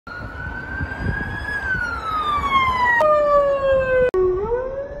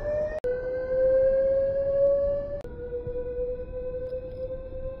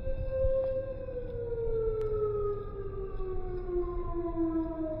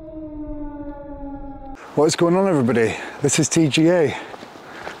What's going on, everybody? This is TGA.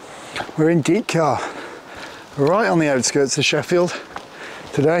 We're in Deepcar, right on the outskirts of Sheffield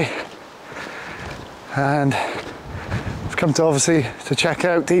today, and I've come to obviously to check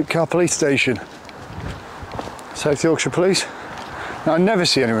out Deepcar Police Station, South Yorkshire Police. Now, I never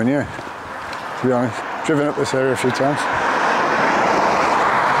see anyone here, to be honest. Driven up this area a few times.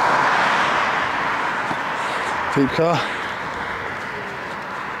 Deepcar.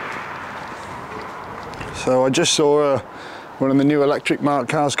 So I just saw one of the new electric marked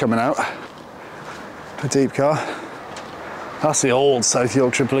cars coming out, a Deepcar. That's the old South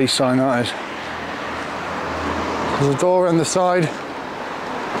Yorkshire Police sign, that is. There's a door on the side.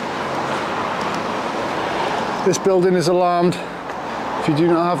 This building is alarmed. If you do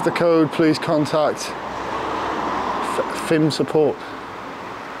not have the code, please contact FIM support.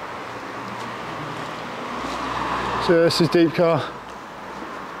 So this is Deepcar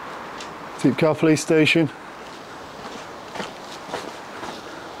Police Station.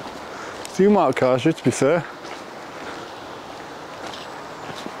 A few marked cars here, to be fair.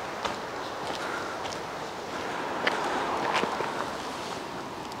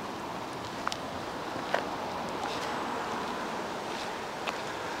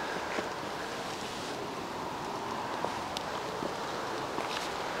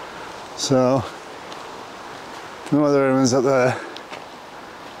 So, no other ones up there.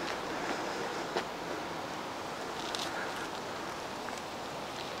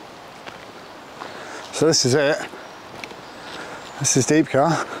 So this is it. This is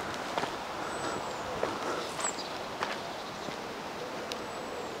Deepcar.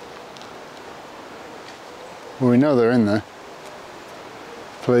 Well, we know they're in there.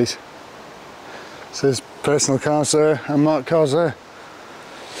 Police. So there's personal cars there and marked cars there.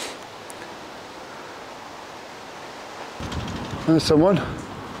 There's someone.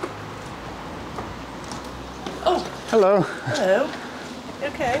 Oh. Hello. Hello.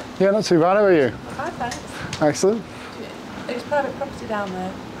 Okay. Yeah, not too bad. How are you? Hi, thanks. Excellent. It's private property down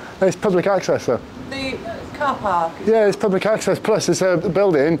there. It's public access, though. The car park. Yeah, it's public access. Plus, it's a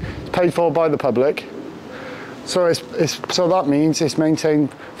building. It's paid for by the public. So so that means it's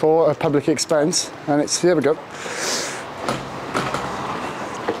maintained for a public expense, and it's here we go.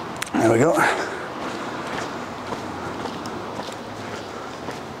 There we go.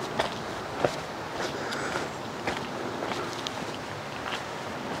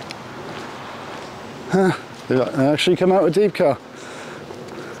 They actually come out with Deepcar.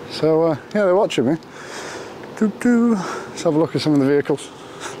 So yeah, they're watching me. Let's have a look at some of the vehicles.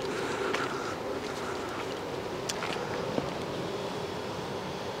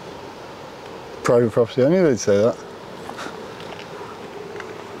 Private property, I knew they'd say that.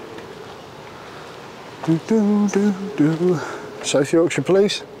 South Yorkshire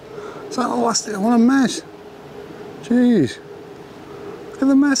Police. Is that the last thing? What a mess. Jeez. Look at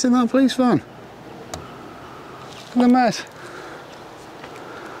the mess in that police van. Look at the mess.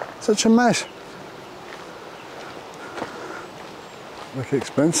 Such a mess. Look at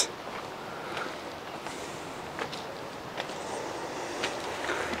expense.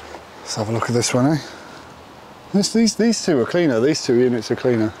 Let's have a look at this one, eh? These two are cleaner. These two units are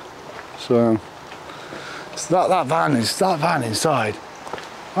cleaner. So that van inside.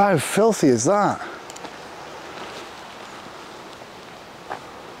 How filthy is that?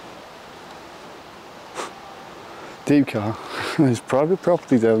 Deepcar. There's private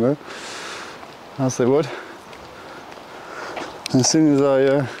property down there, as they would. As soon as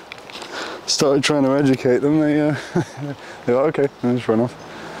I started trying to educate them, they're like, okay, and just run off.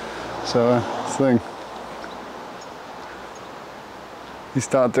 So that's the thing. You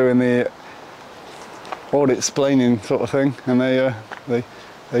start doing the audit explaining sort of thing, and they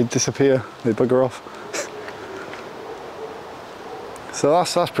disappear, they bugger off. So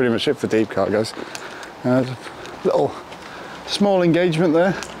that's pretty much it for Deepcar, guys. Little small engagement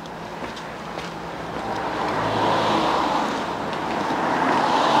there.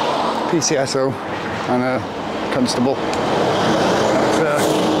 PCSO and a constable. That's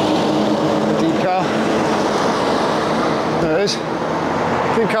Deepcar. There it is.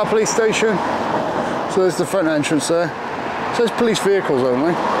 Deepcar Police Station. So there's the front entrance there. It says police vehicles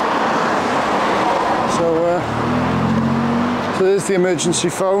only. So there's the emergency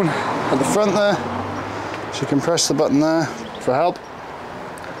phone at the front there. So you can press the button there for help.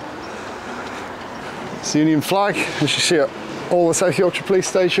 It's the Union flag, as you see at all the South Yorkshire police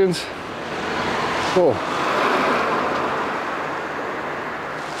stations. Oh.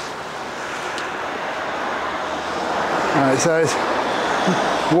 And it says,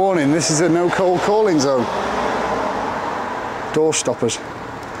 warning, this is a no cold calling zone. Door stoppers.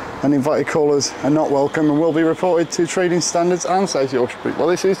 Uninvited callers are not welcome and will be reported to trading standards and South Yorkshire Police. Well,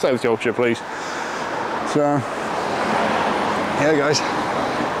 this is South Yorkshire Police. So, yeah guys.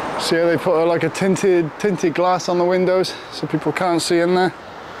 See how they put like a tinted glass on the windows so people can't see in there.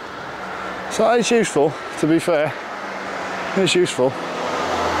 So it's useful, to be fair. It's useful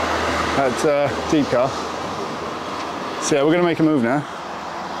at Deepcar. So yeah, we're going to make a move now.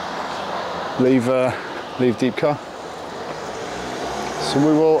 Leave Deepcar. So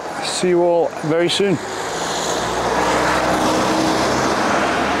we will see you all very soon.